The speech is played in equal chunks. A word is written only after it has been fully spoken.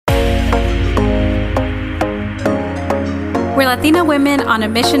Latina women on a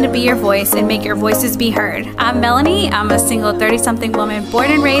mission to be your voice and make your voices be heard. I'm Melanie. I'm a single 30-something woman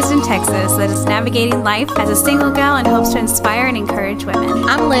born and raised in Texas that is navigating life as a single gal and hopes to inspire and encourage women.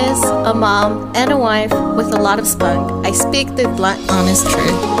 I'm Liz, a mom and a wife with a lot of spunk. I speak the blunt, honest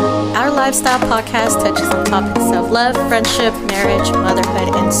truth. Our lifestyle podcast touches on topics of love, friendship, marriage,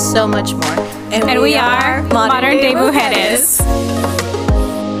 motherhood, and so much more. And we are Modern Day Mujeres.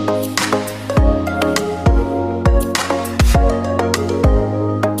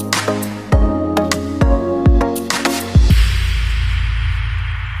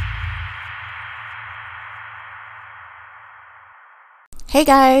 Hey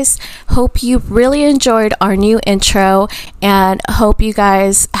guys, hope you really enjoyed our new intro and hope you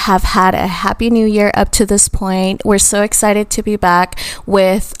guys have had a happy new year up to this point. We're so excited to be back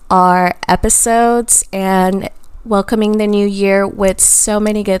with our episodes and welcoming the new year with so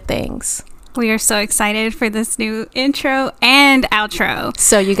many good things. We are so excited for this new intro and outro.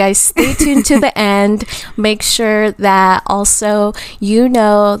 So you guys stay tuned to the end. Make sure that also you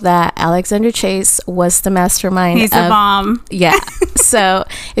know that Alexander Chase was the mastermind. He's the bomb. Yeah. So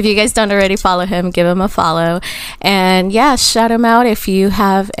if you guys don't already follow him, give him a follow. And yeah, shout him out if you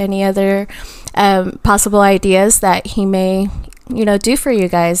have any other possible ideas that he may do for you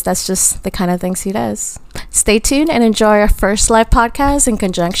guys. That's just the kind of things he does. Stay tuned and enjoy our first live podcast in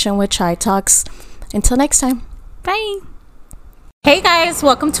conjunction with Chai Talks. Until next time. Bye. Hey guys,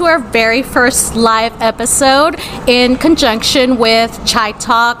 welcome to our very first live episode in conjunction with Chai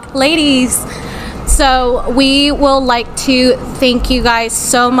Talk Ladies. So we will like to thank you guys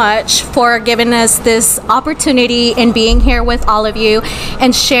so much for giving us this opportunity and being here with all of you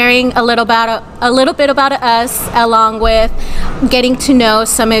and sharing a little bit about us, along with getting to know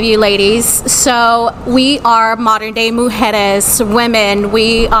some of you ladies. So we are Modern Day Mujeres, women.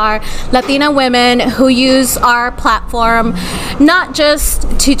 We are Latina women who use our platform not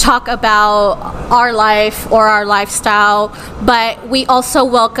just to talk about our life or our lifestyle, but we also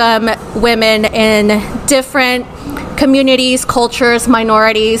welcome women in different communities, cultures,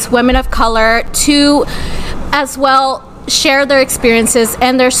 minorities, women of color to as well share their experiences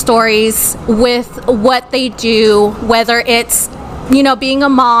and their stories with what they do, whether it's being a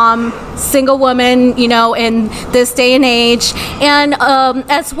mom, single woman, in this day and age, and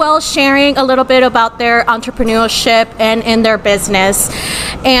as well sharing a little bit about their entrepreneurship and in their business.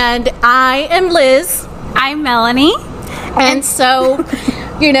 And I am Liz. I'm Melanie. And so,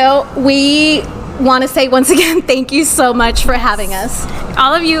 we want to say once again, thank you so much for having us.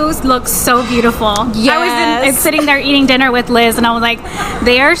 All of you look so beautiful. Yes. I was sitting there eating dinner with Liz and I was like,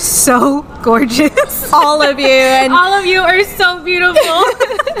 they are so gorgeous. All of you. And all of you are so beautiful.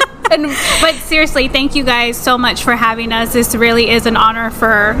 But seriously, thank you guys so much for having us. This really is an honor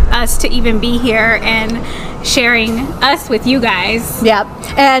for us to even be here and sharing us with you guys. Yep.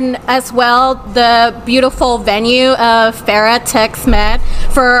 And as well, the beautiful venue of Farah Tex-Med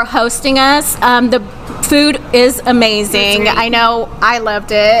for hosting us. The food is amazing. I know I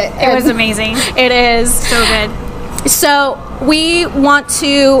loved it. It was amazing. It is. So good. So we want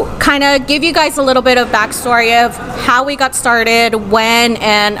to kind of give you guys a little bit of backstory of how we got started, when,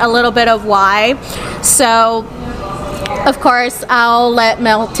 and a little bit of why. So, of course, I'll let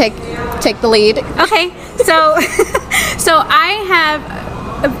Mel take the lead. Okay. So I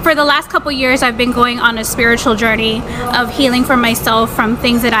have, for the last couple years, I've been going on a spiritual journey of healing for myself from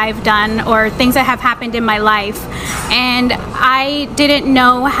things that I've done or things that have happened in my life. And I didn't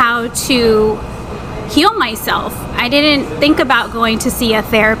know how to heal myself. I didn't think about going to see a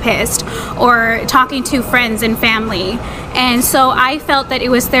therapist or talking to friends and family. And so I felt that it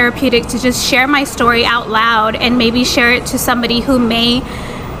was therapeutic to just share my story out loud and maybe share it to somebody who may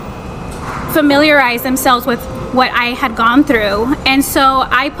familiarize themselves with what I had gone through. And so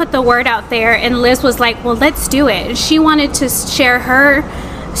I put the word out there and Liz was like, well, let's do it. She wanted to share her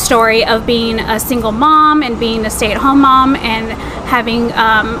story of being a single mom and being a stay-at-home mom and having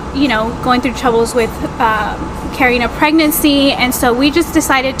going through troubles with carrying a pregnancy. And so we just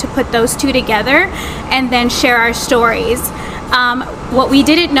decided to put those two together and then share our stories. What we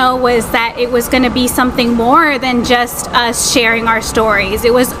didn't know was that it was going to be something more than just us sharing our stories.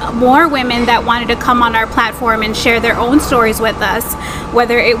 It was more women that wanted to come on our platform and share their own stories with us,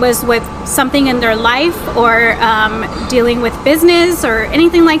 whether it was with something in their life or dealing with business or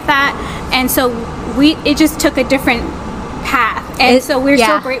anything like that. And so it just took a different path. And so we're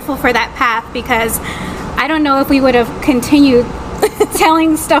so grateful for that path, because I don't know if we would have continued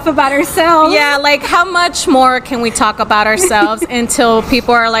telling stuff about ourselves. Yeah, like how much more can we talk about ourselves until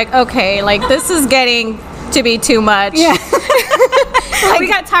people are like, okay, like this is getting to be too much. Yeah. We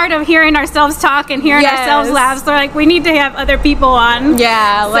got tired of hearing ourselves talk and hearing ourselves laugh. So like we need to have other people on.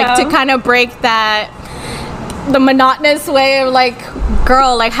 Yeah, like to kind of break the monotonous way of like,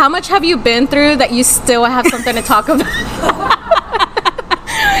 girl, like how much have you been through that you still have something to talk about?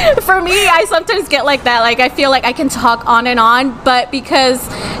 For me, I sometimes get like that. Like I feel like I can talk on and on, but because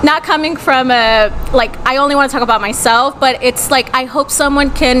not coming from I only want to talk about myself, but it's like I hope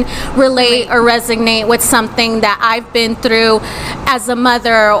someone can relate or resonate with something that I've been through as a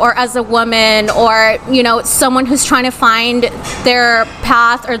mother or as a woman, or someone who's trying to find their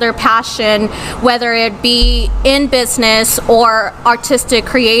path or their passion, whether it be in business or artistic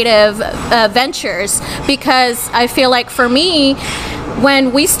creative ventures. Because I feel like for me,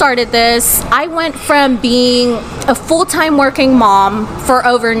 when we started this, I went from being a full-time working mom for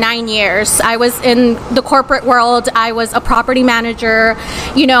over 9 years. I was in the corporate world. I was a property manager.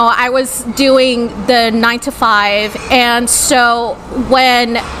 I was doing the 9 to 5. And so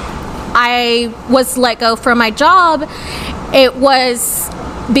when I was let go from my job, it was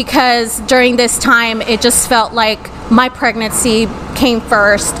because during this time, it just felt like my pregnancy came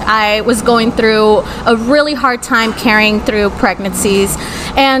first. I was going through a really hard time carrying through pregnancies.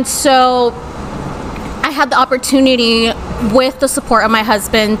 And so I had the opportunity, with the support of my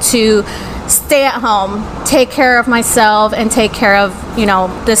husband, to stay at home, take care of myself, and take care of,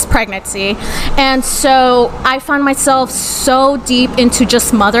 this pregnancy. And so I found myself so deep into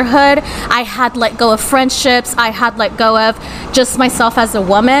just motherhood. I had let go of friendships. I had let go of just myself as a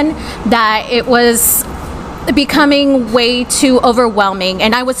woman, that it was becoming way too overwhelming,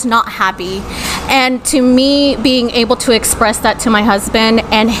 and I was not happy. And to me, being able to express that to my husband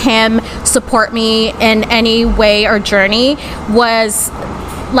and him support me in any way or journey was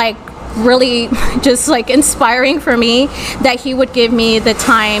like really just like inspiring for me, that he would give me the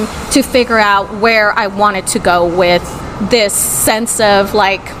time to figure out where I wanted to go with this sense of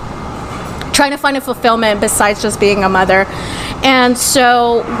like trying to find a fulfillment besides just being a mother. And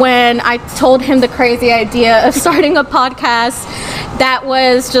so when I told him the crazy idea of starting a podcast, that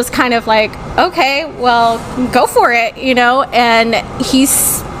was just kind of like, okay, well, go for it, and he's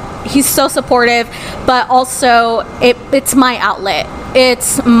so supportive, but also it's my outlet.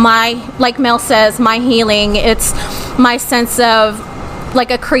 It's my, like Mel says, my healing. It's my sense of like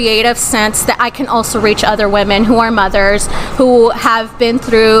a creative sense that I can also reach other women who are mothers, who have been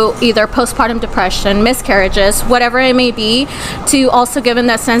through either postpartum depression, miscarriages, whatever it may be, to also give them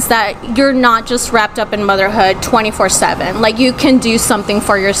that sense that you're not just wrapped up in motherhood 24/7. Like you can do something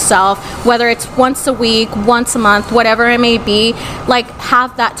for yourself, whether it's once a week, once a month, whatever it may be, like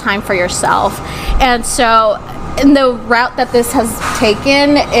have that time for yourself. And so the route that this has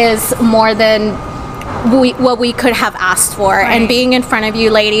taken is more than what we could have asked for. Right. And being in front of you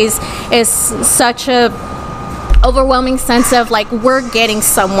ladies is such a overwhelming sense of like we're getting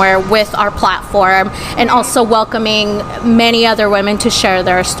somewhere with our platform, and also welcoming many other women to share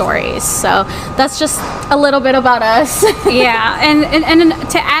their stories. So that's just a little bit about us. Yeah, and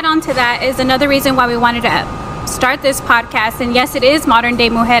to add on to that is another reason why we wanted to start this podcast. And yes, it is Modern Day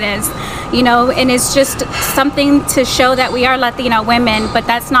Mujeres, and it's just something to show that we are Latina women, but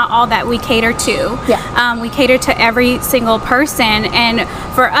that's not all that we cater to. Yeah. We cater to every single person, and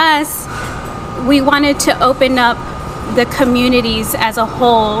for us, we wanted to open up the communities as a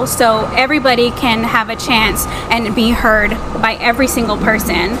whole, so everybody can have a chance and be heard by every single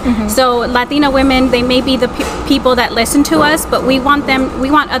person. Mm-hmm. So Latina women, they may be the people that listen to us, but we want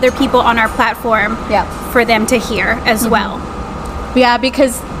other people on our platform for them to hear as well. Yeah,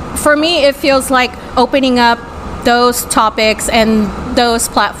 because for me, it feels like opening up those topics and those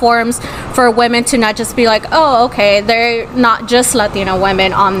platforms for women to not just be like, oh, okay, they're not just Latina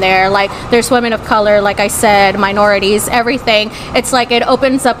women on there. Like, there's women of color, like I said, minorities, everything. It's like it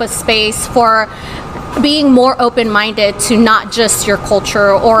opens up a space for being more open-minded to not just your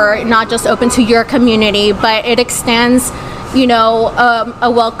culture or not just open to your community, but it extends,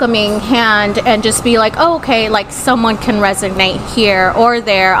 a welcoming hand and just be like, oh, okay, like someone can resonate here or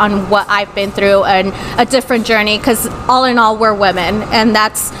there on what I've been through and a different journey, because all in all, we're women, and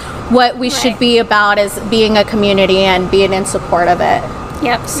that's what we should be about, is being a community and being in support of it.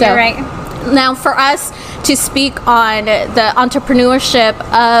 Yep, so you're right. Now, for us to speak on the entrepreneurship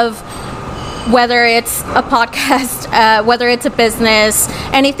of whether it's a podcast, whether it's a business,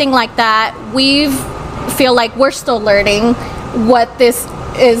 anything like that, feel like we're still learning what this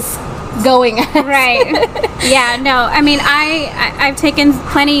is going at. Right. Yeah, no, I mean, I've taken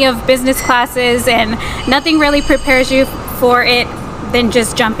plenty of business classes, and nothing really prepares you for it than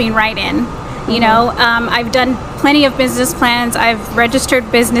just jumping right in. You know, I've done plenty of business plans, I've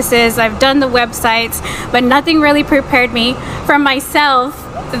registered businesses, I've done the websites, but nothing really prepared me for myself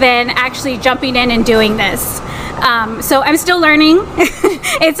than actually jumping in and doing this. So I'm still learning.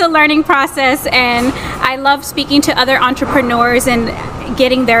 It's a learning process, and I love speaking to other entrepreneurs and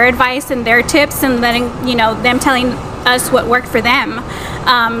getting their advice and their tips, and letting them telling us what worked for them.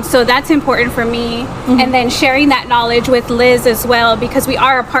 So that's important for me. And then sharing that knowledge with Liz as well, because we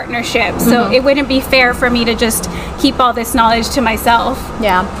are a partnership. So it wouldn't be fair for me to just keep all this knowledge to myself.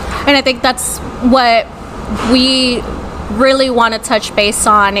 Yeah, and I think that's what we really want to touch base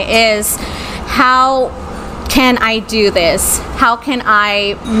on, is how can I do this? How can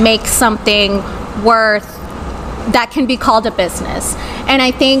I make something worth that can be called a business? And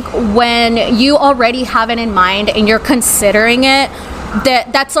I think when you already have it in mind and you're considering it,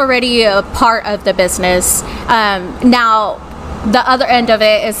 that's already a part of the business. Now, the other end of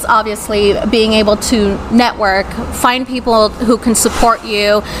it is obviously being able to network, find people who can support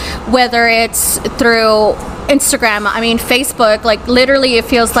you, whether it's through Instagram, I mean Facebook, like literally it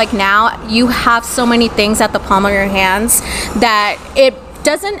feels like now you have so many things at the palm of your hands that it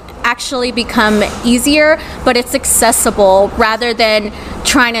doesn't actually become easier, but it's accessible rather than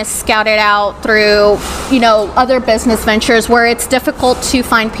trying to scout it out through, other business ventures where it's difficult to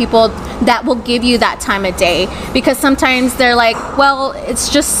find people that will give you that time of day, because sometimes they're like, well,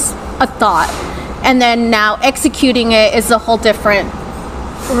 it's just a thought, and then now executing it is a whole different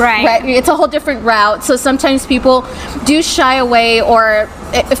Right. It's a whole different route. So sometimes people do shy away, or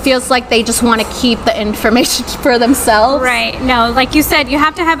it feels like they just want to keep the information for themselves. Right. No, like you said, you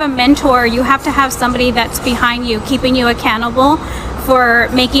have to have a mentor. You have to have somebody that's behind you, keeping you accountable for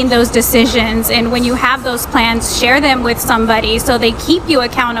making those decisions. And when you have those plans, share them with somebody so they keep you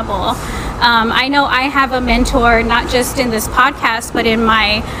accountable. I know I have a mentor, not just in this podcast, but in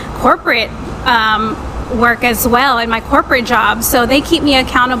my corporate work as well, in my corporate job. So they keep me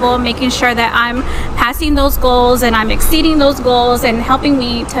accountable, making sure that I'm passing those goals and I'm exceeding those goals, and helping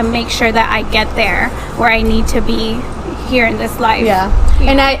me to make sure that I get there where I need to be here in this life. Yeah.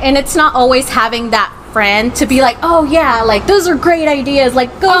 And it's not always having that friend to be like, oh yeah, like those are great ideas, like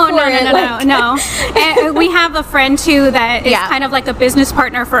go for it. No. And we have a friend too that is kind of like a business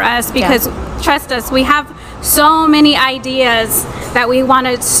partner for us, because trust us, we have so many ideas that we want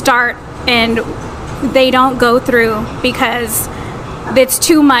to start and they don't go through because it's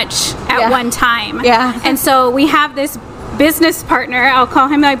too much at one time. Yeah. And so we have this business partner, I'll call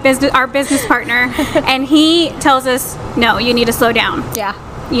him our business partner, and he tells us, no, you need to slow down. Yeah.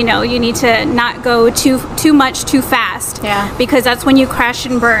 You need to not go too much too fast. Yeah. Because that's when you crash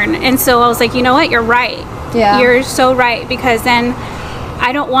and burn. And so I was like, you know what, you're right. Yeah. You're so right, because then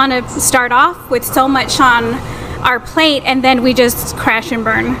I don't want to start off with so much on our plate and then we just crash and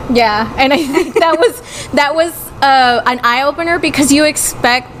burn. Yeah, and I think that was an eye-opener, because you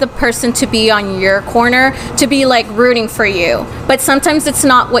expect the person to be on your corner, to be like rooting for you, but sometimes it's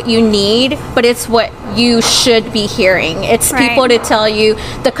not what you need, but it's what you should be hearing. It's people to tell you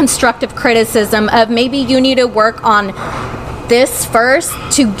the constructive criticism of, maybe you need to work on this first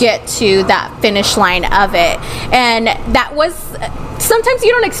to get to that finish line of it. And that was, sometimes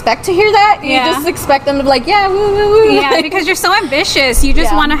you don't expect to hear that. You just expect them to be like, yeah, woo, woo, woo. Yeah, because you're so ambitious. You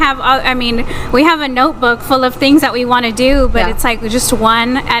just want to have, we have a notebook full of things that we want to do, but it's like just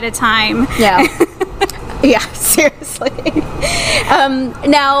one at a time. Yeah. Yeah, seriously.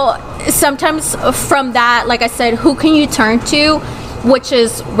 Now, sometimes from that, like I said, who can you turn to? Which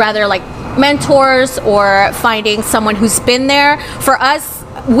is rather like mentors or finding someone who's been there. For us,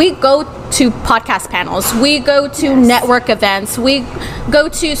 we go to podcast panels, we go to network events, we go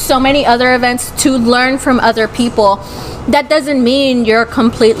to so many other events to learn from other people. That doesn't mean you're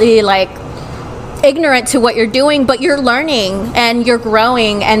completely like ignorant to what you're doing, but you're learning and you're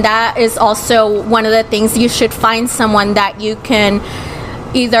growing, and that is also one of the things. You should find someone that you can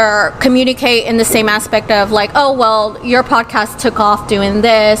either communicate in the same aspect of like, oh, well, your podcast took off doing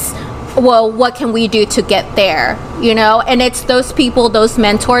this, well, what can we do to get there, and it's those people, those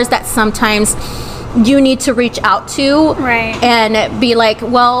mentors that sometimes you need to reach out to, and be like,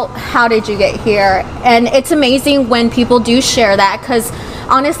 well, how did you get here? And it's amazing when people do share that, because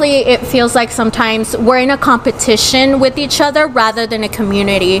honestly, it feels like sometimes we're in a competition with each other rather than a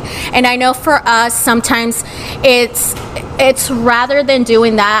community. And I know for us, sometimes it's it's rather than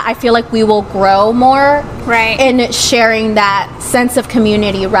doing that, I feel like we will grow more Right. in sharing that sense of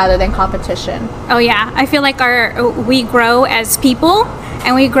community rather than competition. Oh yeah, I feel like we grow as people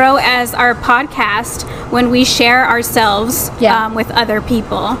and we grow as our podcast when we share ourselves with other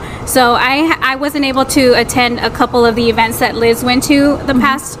people. So I wasn't able to attend a couple of the events that Liz went to the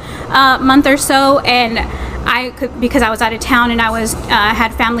past month or so, and because I was out of town and I was had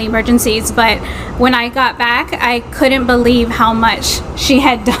family emergencies. But when I got back, I couldn't believe how much she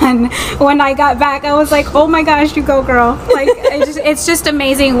had done. When I got back, I was like, "Oh my gosh, you go, girl!" Like it's just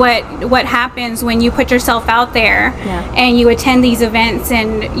amazing what happens when you put yourself out there and you attend these events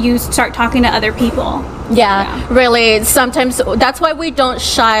and you start talking to other people. Yeah, really. Sometimes that's why we don't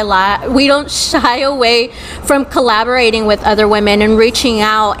shy away from collaborating with other women and reaching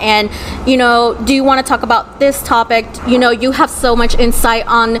out. And do you want to talk about this topic? You have so much insight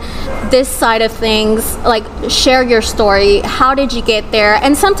on this side of things. Like, share your story. How did you get there?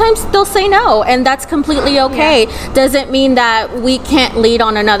 And sometimes they'll say no, and that's completely okay. Doesn't mean that we can't lead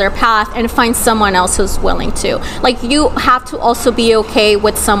on another path and find someone else who's willing to. Like, you have to also be okay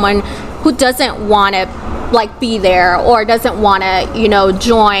with someone who doesn't want to be there or doesn't want to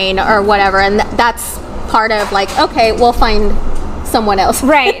join or whatever, and that's part of okay, we'll find someone else.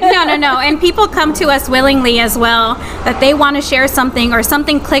 Right. No. And people come to us willingly as well, that they want to share something or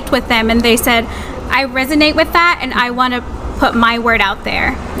something clicked with them and they said, I resonate with that and I want to put my word out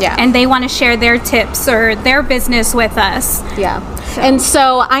there. Yeah. And they want to share their tips or their business with us. Yeah. And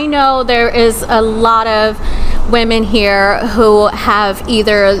so I know there is a lot of women here who have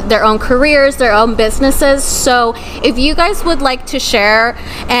either their own careers, their own businesses. So if you guys would like to share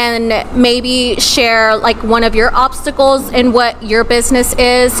and maybe share one of your obstacles in what your business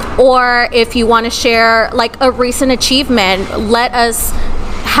is, or if you want to share a recent achievement, let us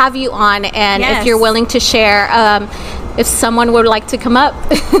have you on. And if you're willing to share, if someone would like to come up.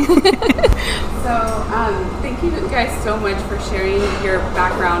 So thank you guys so much for sharing your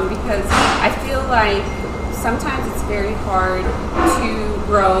background, because I feel like sometimes it's very hard to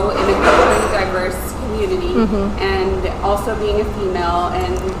grow in a culturally diverse community, and also being a female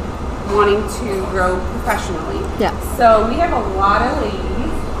and wanting to grow professionally. Yeah. So we have a lot of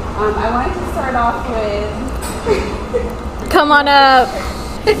ladies. I wanted to start off with... Come on up.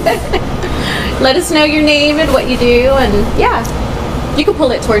 Let us know your name and what you do, and you can pull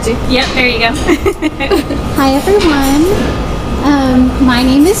it towards you. Yep, there you go. Hi everyone. My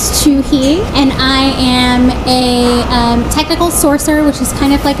name is Chuhi, and I am a technical sourcer, which is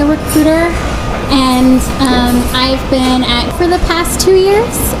kind of like a recruiter. And I've been at for the past 2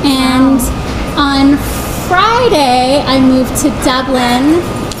 years. And on Friday, I moved to Dublin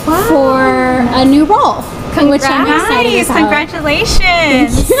for a new role. Which I'm excited about.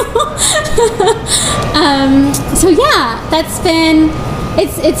 Congratulations. So that's been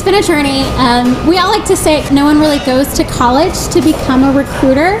it's been a journey. We all like to say no one really goes to college to become a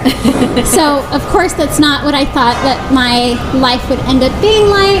recruiter. So of course that's not what I thought that my life would end up being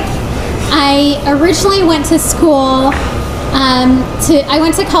like. I originally went to school I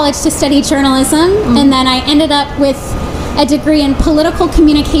went to college to study journalism, and then I ended up with a degree in political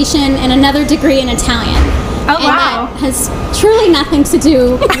communication and another degree in Italian. Oh, and wow. that has truly nothing to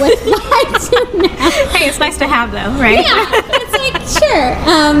do with what I do now. Hey, it's nice to have though, right? Yeah, it's sure.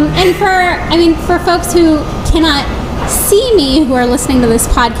 And for folks who cannot see me, who are listening to this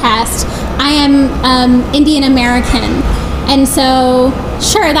podcast, I am Indian American. And so,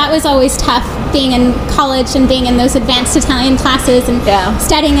 sure, that was always tough, being in college and being in those advanced Italian classes and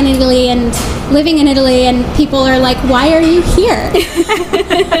studying in Italy and living in Italy, and people are like, why are you here?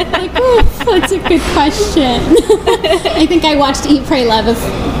 That's a good question. I think I watched Eat, Pray, Love a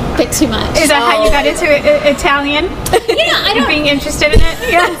bit too much. Is that how you got into Italian? I don't... Being interested in it?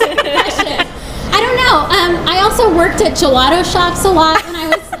 Yeah. I don't know. I also worked at gelato shops a lot when I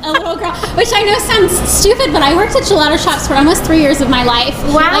was a little girl, which I know sounds stupid, but I worked at gelato shops for almost 3 years of my life.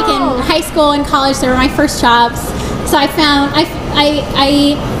 Wow. Like in high school and college, they were my first jobs. So I found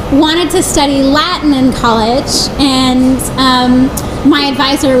I wanted to study Latin in college, and my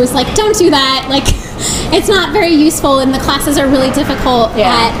advisor was like, don't do that. Like, it's not very useful, and the classes are really difficult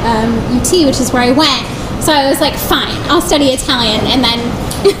at UT, which is where I went. So I was like, fine, I'll study Italian. And then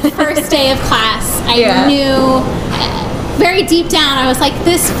first day of class, I knew very deep down, I was like,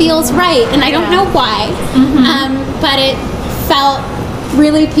 this feels right. And I don't know why, but it felt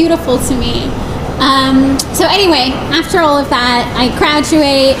really beautiful to me. So anyway, after all of that, I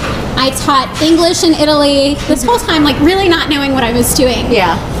graduate. I taught English in Italy this whole time, like really not knowing what I was doing.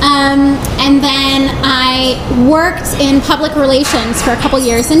 And then I worked in public relations for a couple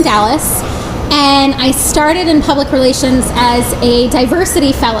years in Dallas. and I started in public relations as a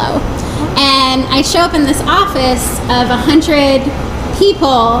diversity fellow. And I show up in this office of 100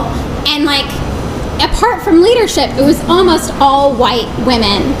 people, and like, apart from leadership, it was almost all white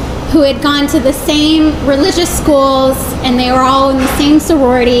women who had gone to the same religious schools, and they were all in the same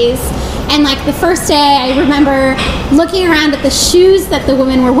sororities. And like the first day, I remember looking around at the shoes that the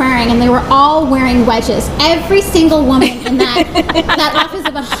women were wearing, and they were all wearing wedges. Every single woman in that office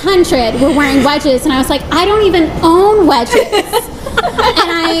of 100 were wearing wedges, and I was like, I don't even own wedges. And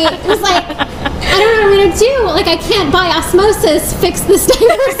I was like, I don't know what I'm gonna do. Like, I can't by osmosis fix this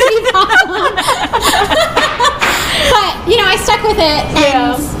diversity problem. But I stuck with it,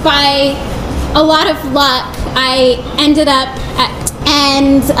 and by a lot of luck, I ended up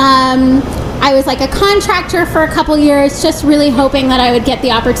I was like a contractor for a couple years, just really hoping that I would get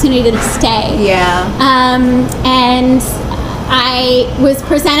the opportunity to stay. Yeah. And I was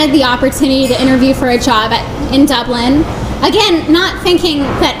presented the opportunity to interview for a job in Dublin. Again, not thinking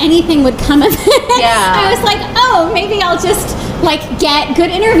that anything would come of it. Yeah. I was like, oh, maybe I'll just like get good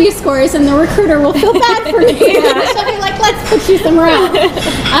interview scores and the recruiter will feel bad for me. She'll be like, let's put you somewhere else.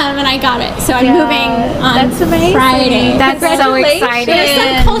 And I got it. So I'm moving on Friday. That's so exciting.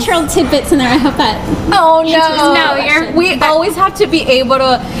 There's some cultural tidbits in there. I hope that. Oh no! We always have to be able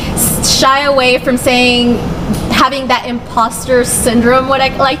to shy away from having that imposter syndrome, what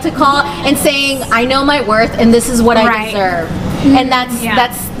I like to call, and saying I know my worth and this is what I deserve. And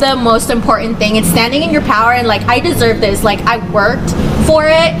that's the most important thing. It's standing in your power and like, I deserve this. Like, I worked for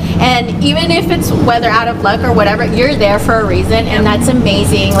it, and even if it's whether out of luck or whatever, you're there for a reason, and that's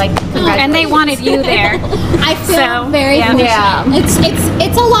amazing. Like, and they wanted you there. I feel very fortunate. Yeah.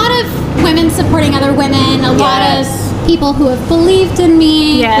 It's a lot of women supporting other women, a lot of people who have believed in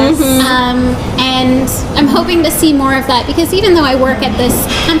me. Yes. And I'm hoping to see more of that, because even though I work at this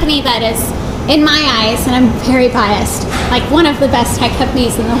company that is, in my eyes, and I'm very biased, like one of the best tech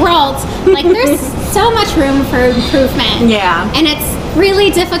companies in the world, like there's so much room for improvement. Yeah. And it's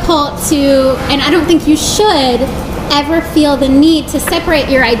really difficult to, and I don't think you should ever feel the need to separate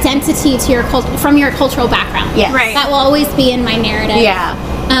your identity to your from your cultural background. Yes. Right. That will always be in my narrative. Yeah.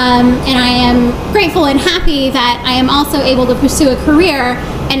 And I am grateful and happy that I am also able to pursue a career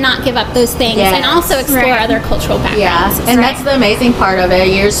and not give up those things, and also explore other cultural backgrounds. Yeah, and that's the amazing part of it.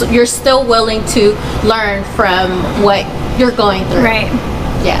 You're still willing to learn from what you're going through. Right.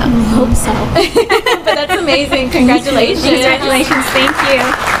 Yeah. I hope so. But that's amazing. Congratulations. Congratulations. Thank you.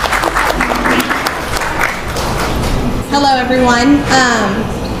 Hello, everyone.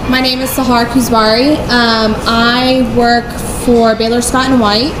 My name is Sahar Kuzbari. I work for Baylor Scott &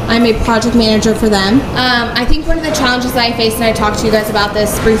 White. I'm a project manager for them. I think one of the challenges that I faced, and I talked to you guys about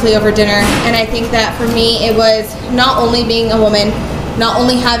this briefly over dinner, and I think that for me it was not only being a woman, not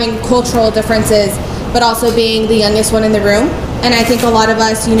only having cultural differences, but also being the youngest one in the room. And I think a lot of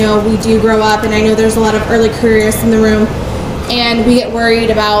us, we do grow up, and I know there's a lot of early careerists in the room, and we get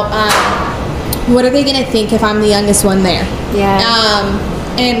worried about what are they going to think if I'm the youngest one there? Yeah.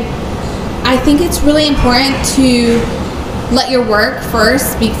 And I think it's really important to let your work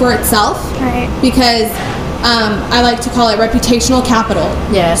first speak for itself. Right. Because I like to call it reputational capital.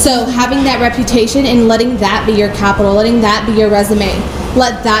 Yes. So having that reputation and letting that be your capital, letting that be your resume,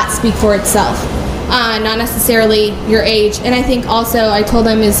 let that speak for itself. Not necessarily your age. And I think also, I told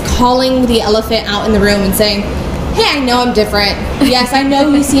them, is calling the elephant out in the room and saying, hey, I know I'm different. Yes, I know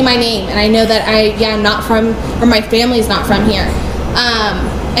you see my name, and I know that I'm not from, or my family's not from here.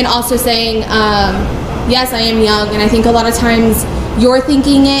 And also saying, yes, I am young, and I think a lot of times you're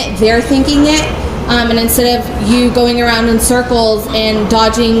thinking it, they're thinking it, and instead of you going around in circles and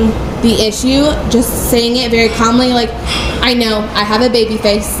dodging the issue, just saying it very calmly, like, I know, I have a baby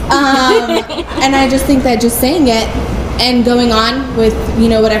face. And I just think that just saying it and going on with,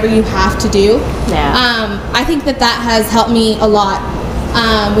 whatever you have to do. Yeah. I think that has helped me a lot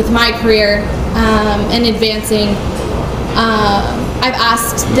with my career and advancing. I've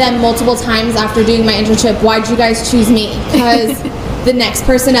asked them multiple times after doing my internship, why'd you guys choose me? Because the next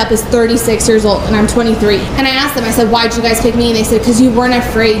person up is 36 years old and I'm 23. And I asked them, I said, why'd you guys pick me? And they said, because you weren't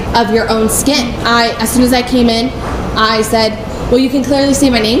afraid of your own skin. As soon as I came in, I said, well, you can clearly see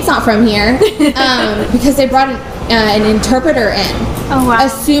my name's not from here. Because they brought an interpreter in. Oh, wow.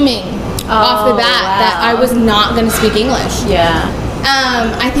 Assuming off the bat that I was not going to speak English. Yeah.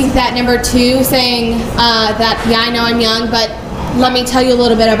 I think that number two, saying that, I know I'm young, but let me tell you a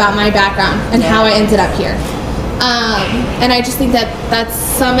little bit about my background and how I ended up here. And I just think that that's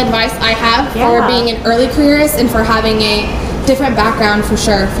some advice I have for being an early careerist and for having a different background for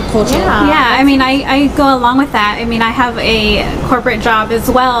sure, for culture. Yeah, I mean, I go along with that. I mean, I have a corporate job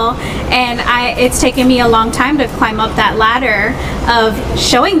as well, and it's taken me a long time to climb up that ladder of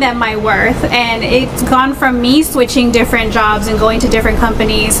showing them my worth, and it's gone from me switching different jobs and going to different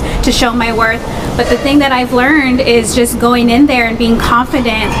companies to show my worth. But the thing that I've learned is just going in there and being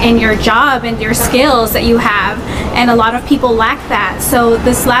confident in your job and your skills that you have, and a lot of people lack that. So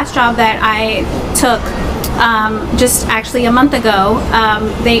this last job that I took, just actually a month ago,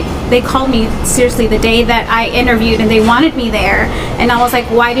 they called me seriously the day that I interviewed, and they wanted me there, and I was like,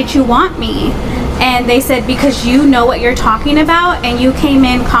 why did you want me? And they said, because you know what you're talking about, and you came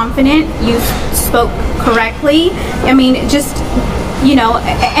in confident, you spoke correctly. I mean, just, you know,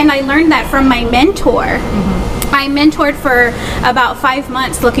 and I learned that from my mentor. I mentored for about 5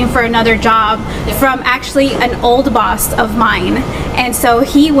 months looking for another job from actually an old boss of mine. And so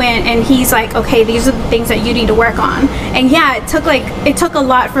he went and he's like, okay, these are the things that you need to work on. And yeah, it took a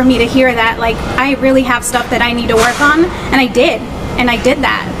lot for me to hear that, like, I really have stuff that I need to work on, and I did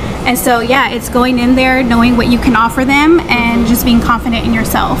that. And so yeah, it's going in there, knowing what you can offer them, and just being confident in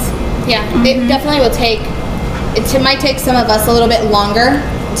yourself. Yeah, it definitely will take, it might take some of us a little bit longer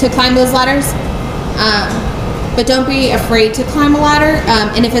to climb those ladders. But don't be afraid to climb a ladder.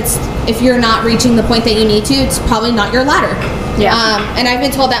 And if you're not reaching the point that you need to, it's probably not your ladder. Yeah. And I've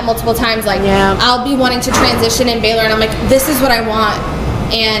been told that multiple times. Like, I'll be wanting to transition in Baylor, and I'm like, this is what I want,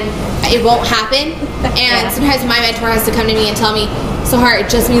 and it won't happen. And sometimes my mentor has to come to me and tell me, Sahar,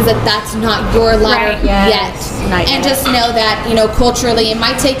 it just means that that's not your ladder yet. And just know that, you know, culturally, it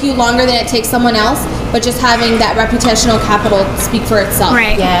might take you longer than it takes someone else, but just having that reputational capital speak for itself.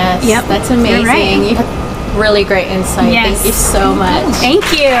 Right. Yes. Yep. That's amazing. Right. You have really great insight. Yes. Thank you so much. Thank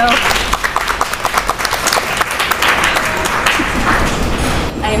you.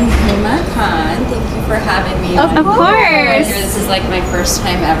 I'm Hima Khan. Thank you for having me. Of course. This is like my first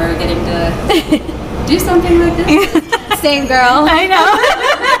time ever getting to do something like this. Same girl. I know.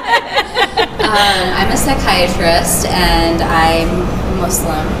 I'm a psychiatrist and I'm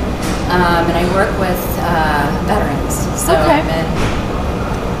Muslim, and I work with veterans. So I'm in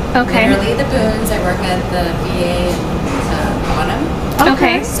literally the Boons. I work at the VA Bonham.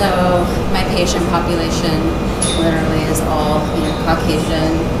 Okay. So my patient population literally is all, you know,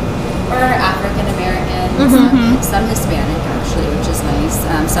 Caucasian or African American, some Hispanic actually, which is nice.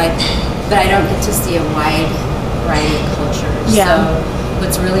 But I don't get to see a wide variety of cultures. Yeah. So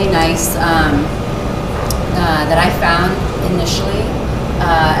what's really nice that I found initially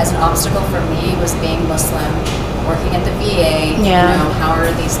as an obstacle for me was being Muslim, working at the VA. You know, how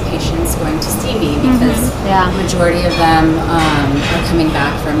are these patients going to see me? Because the majority of them are coming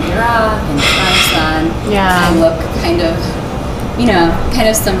back from Iraq and Afghanistan. I look kind of, you know,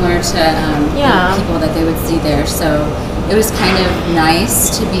 similar to the people that they would see there. So it was kind of nice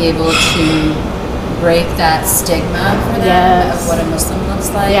to be able to break that stigma for them of what a Muslim looks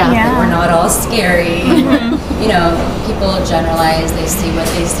like. That we're not all scary. You know, people generalize, they see what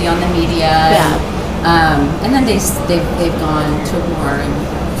they see on the media. And then they've gone to war and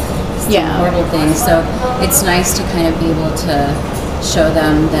seen horrible things. So it's nice to kind of be able to show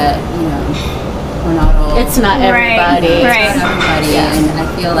them that, you know, we're not all. It's not everybody. Right. It's not everybody. And I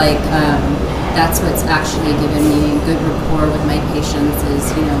feel like that's what's actually given me good rapport with my patients is,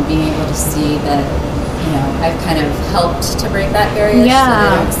 you know, being able to see that, you know, I've kind of helped to break that barrier so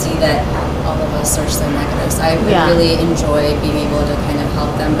they don't see that all of us are so negative. So I really enjoy being able to kind of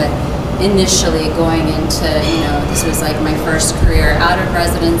help them. But initially going into, you know, this was like my first career out of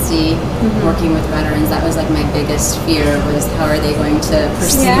residency, working with veterans, that was like my biggest fear was how are they going to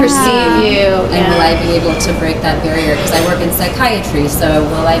perceive you? And will I be able to break that barrier? Because I work in psychiatry, so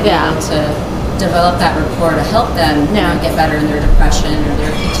will I be able to develop that rapport to help them you know, get better in their depression or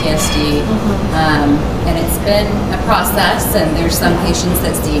their PTSD? And it's been a process, and there's some patients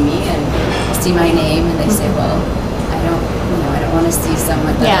that see me and see my name and they say, well, I don't want to see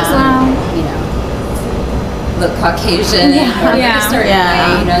someone that doesn't, you know, look Caucasian or look a certain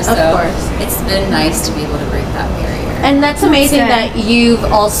way, you know, so it's been nice to be able to break that barrier. And that's amazing that you've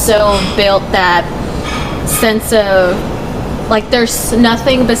also built that sense of, like, there's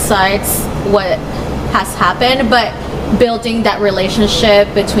nothing besides what has happened, but building that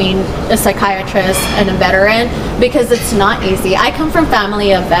relationship between a psychiatrist and a veteran, because it's not easy. I come from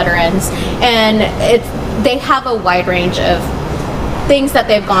family of veterans, and they have a wide range of things that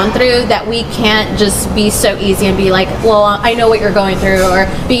they've gone through that we can't just be so easy and be like, well, I know what you're going through, or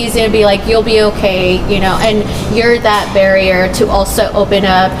be easy and be like, you'll be okay, you know. And you're that barrier to also open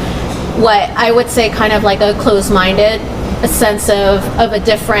up what I would say kind of like a closed-minded, a sense of a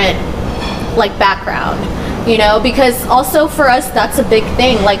different like background. you know, because also for us, that's a big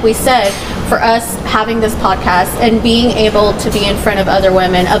thing. Like we said, for us having this podcast and being able to be in front of other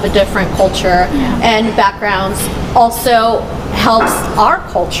women of a different culture and backgrounds also helps our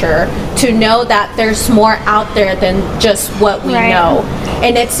culture to know that there's more out there than just what we know.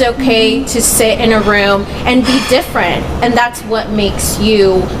 And it's okay to sit in a room and be different. And that's what makes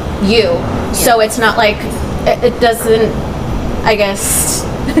you, you. So it's not like, it doesn't, I guess,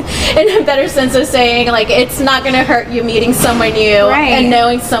 in a better sense of saying, like, it's not going to hurt you meeting someone new and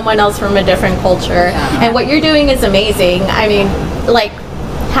knowing someone else from a different culture. And what you're doing is amazing. I mean, like,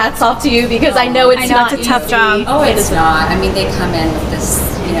 hats off to you, because I know it's not it's a tough easy. job. Oh, it's not. I mean, they come in with this,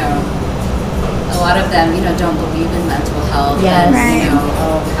 you know, a lot of them, you know, don't believe in mental health. Yes. And, you know,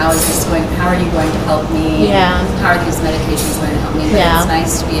 oh, how is this going, how are you going to help me? Yeah. How are these medications going to help me? But it's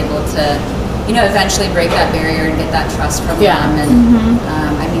nice to be able to, you know, eventually break that barrier and get that trust from them. And,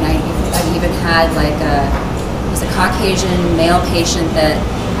 I mean, I've even had, like, it was a Caucasian male patient that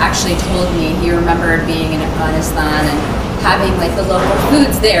actually told me he remembered being in Afghanistan and having, like, the local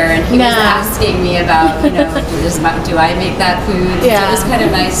foods there, and he was asking me about, you know, do I make that food? So it was kind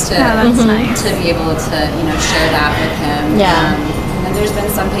of nice to to be able to, you know, share that with him. And then there's been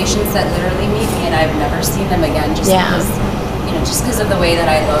some patients that literally meet me and I've never seen them again just because, you know, just because of the way that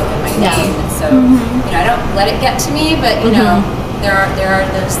I look and my name. And so, you know, I don't let it get to me, but you know, there are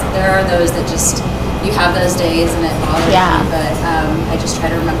those that just, you have those days and it bothers me, but I just try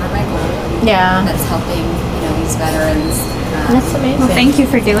to remember my goal. That's helping, you know, these veterans. That's amazing. Well, thank you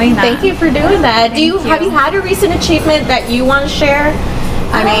for doing that. Thank you for doing that. Have you had a recent achievement that you want to share?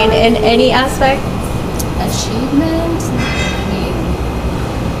 I mean, in any aspect? Achievement? I mean,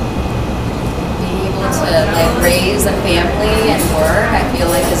 being able to, like, raise a family and work, I feel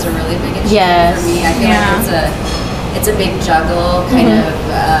like is a really big achievement for me. I feel like it's a big juggle, kind of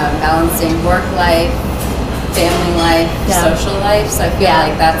balancing work life, family life, social life. So I feel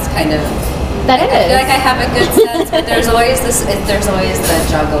like that's kind of, I feel like I have a good sense, but there's always the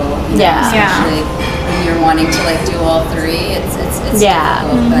juggle. You know, especially when you're wanting to, like, do all three. It's difficult,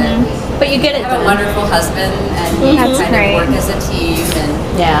 but you get it. I have a wonderful husband, and we kind of work as a team, and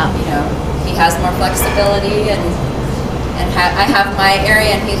you know, he has more flexibility, and I have my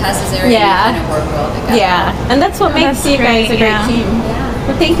area, and he has his area. And we kind of work well together. And that's what makes you guys a great team.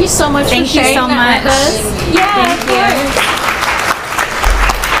 Well, thank you so much for sharing that with us. Thank you.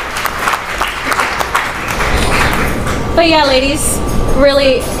 But yeah, ladies,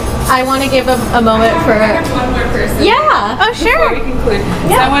 really, I want to give a moment for. I have one more person. Yeah. Oh, sure. Before we conclude.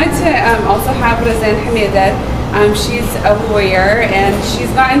 So I wanted to also have Razan Hamida. She's a lawyer, and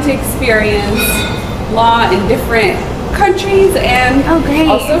she's gotten to experience law in different countries and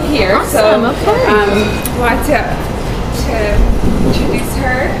also here. Awesome. So I want to introduce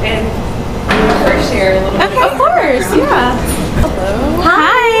her and have her share a little bit. Of course. Yeah. Hello.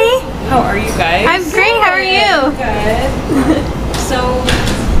 Hi. How are you guys? I'm great. How are you? Good. So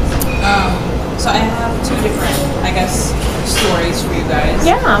I have two different, I guess, stories for you guys.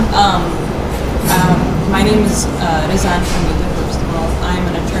 Yeah. My name is Razan Hamida, first of all. I'm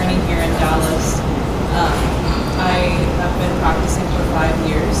an attorney here in Dallas. I have been practicing for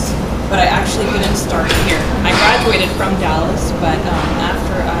 5 years, but I actually didn't start here. I graduated from Dallas, but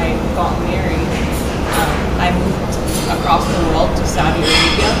after I got married, I moved across the world to Saudi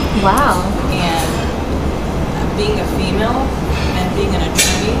Arabia. Wow. And being a female and being an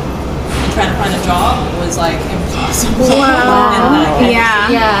attorney and trying to find a job was like impossible. Wow.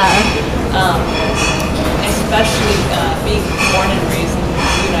 Especially being born and raised in the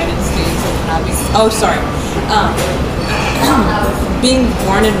United States and having being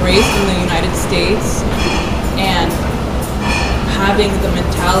born and raised in the United States and having the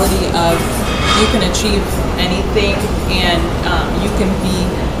mentality of you can achieve anything and you can be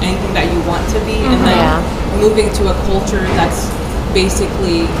anything that you want to be, and then moving to a culture that's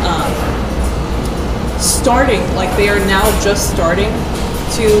basically starting, like they are now just starting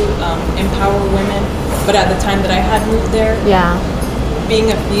to empower women, but at the time that I had moved there,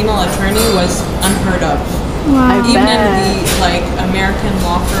 being a female attorney was unheard of. Wow. Even in the like American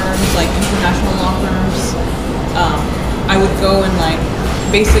law firms, like international law firms, I would go and like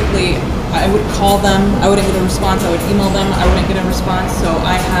basically I would call them, I wouldn't get a response, I would email them, I wouldn't get a response, so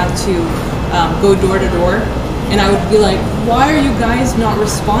I had to go door to door, and I would be like, why are you guys not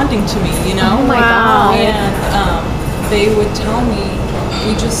responding to me, you know? Oh my God. And they would tell me,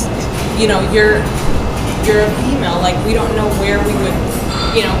 we just, you know, you're a female, like we don't know where we would,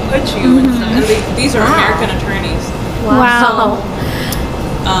 you know, put you and stuff. And these are American attorneys. Wow. So,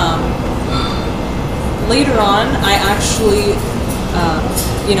 later on, I actually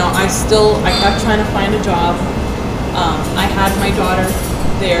you know, I kept trying to find a job. I had my daughter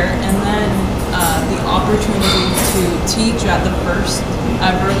there, and then the opportunity to teach at the first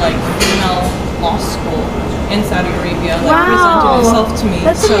ever like female law school in Saudi Arabia presented itself to me.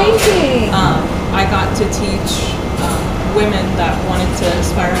 That's amazing. I got to teach women that wanted to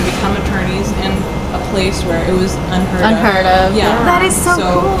aspire and become attorneys in a place where it was unheard of. Yeah, That is so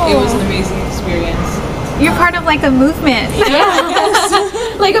cool. It was an amazing experience. You're part of like a movement.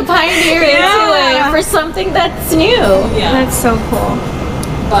 Like a pioneer into it for something that's new. Yeah. That's so cool.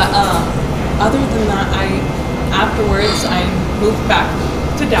 But other than that, afterwards I moved back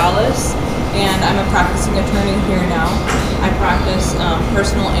to Dallas, and I'm a practicing attorney here now. I practice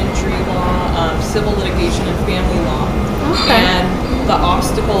personal injury law, civil litigation, and family law. Okay. And the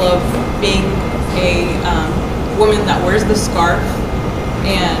obstacle of being a woman that wears the scarf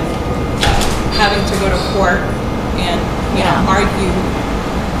and having to go to court and you know argue,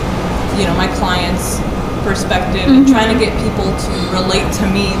 you know, my client's perspective and trying to get people to relate to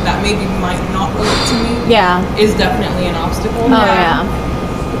me that maybe might not relate to me is definitely an obstacle.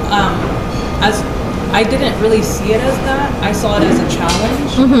 As I didn't really see it as that. I saw it as a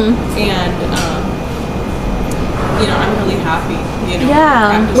challenge, and you know, I'm really happy. You know,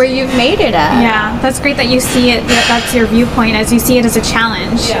 practicing. Where you've made it at. Yeah, that's great that you see it, that's your viewpoint, as you see it as a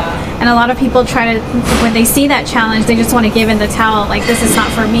challenge. Yeah. And a lot of people try to, when they see that challenge, they just want to give in the towel, like, this is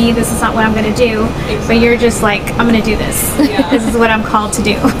not for me, this is not what I'm going to do. Exactly. But you're just like, I'm going to do this. Yeah. This is what I'm called to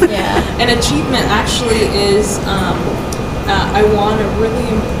do. An achievement actually is I won a really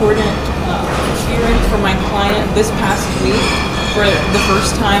important hearing for my client this past week for the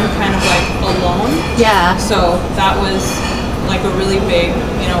first time, kind of like alone. Yeah. So that was like a really big,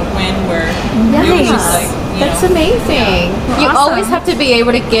 you know, win where it was just like, you That's know, amazing. You Awesome. always have to be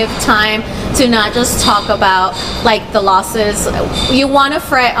able to give time to not just talk about like the losses. You want to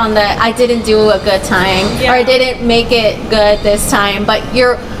fret on the I didn't do a good time or I didn't make it good this time, but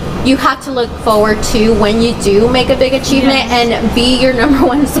you have to look forward to when you do make a big achievement and be your number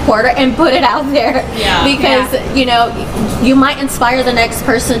one supporter and put it out there. Because you know, you might inspire the next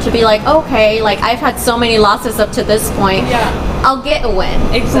person to be like, okay, like I've had so many losses up to this point. I'll get a win.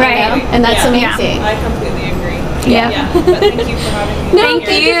 Exactly. And that's amazing. I completely agree. Yeah. But thank you for having me. No,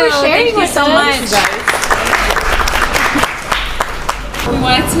 thank you for sharing with so us. much. We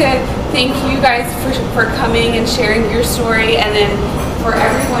wanted to thank you guys for coming and sharing your story, and then for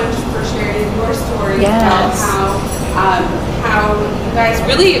everyone for sharing your stories about how you guys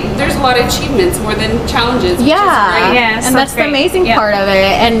really, there's a lot of achievements more than challenges, which is great. Yes, and that's the great. amazing part of it.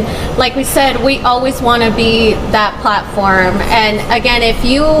 And like we said, we always want to be that platform. And again, if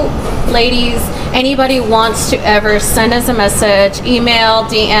you ladies, anybody wants to ever send us a message, email,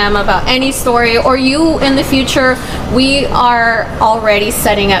 DM about any story, or you in the future, we are already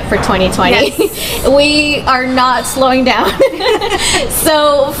setting up for 2020. We are not slowing down.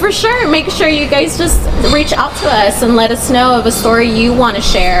 So for sure, make sure you guys just reach out to us and let us know of a story you want to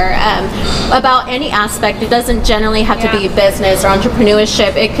share about any aspect. It doesn't generally have to be business or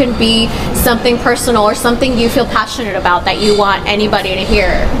entrepreneurship. It could be something personal or something you feel passionate about that you want anybody to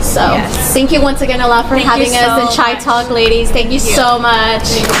hear. So thank you once again, Ala, for having us in Chai Talk, ladies. Thank you so much.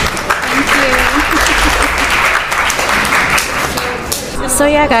 So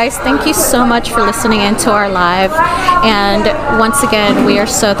yeah, guys, thank you so much for listening into our live. And once again, we are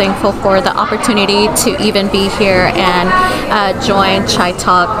so thankful for the opportunity to even be here and join Chai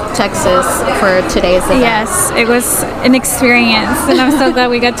Talk Texas for today's event. Yes, it was an experience, and I'm so glad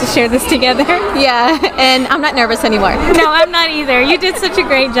we got to share this together. Yeah, and I'm not nervous anymore. No, I'm not either. You did such a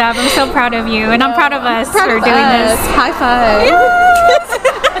great job. I'm so proud of you, and I'm proud of us for doing this. High five.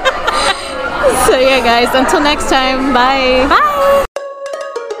 So yeah, guys, until next time, bye. Bye.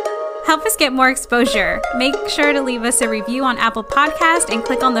 Help us get more exposure. Make sure to leave us a review on Apple Podcast and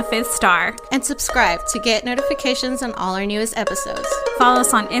click on the 5th star. And subscribe to get notifications on all our newest episodes. Follow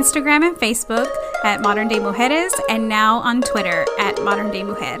us on Instagram and Facebook at Modern Day Mujeres, and now on Twitter at Modern Day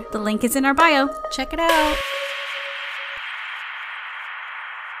Mujer. The link is in our bio. Check it out.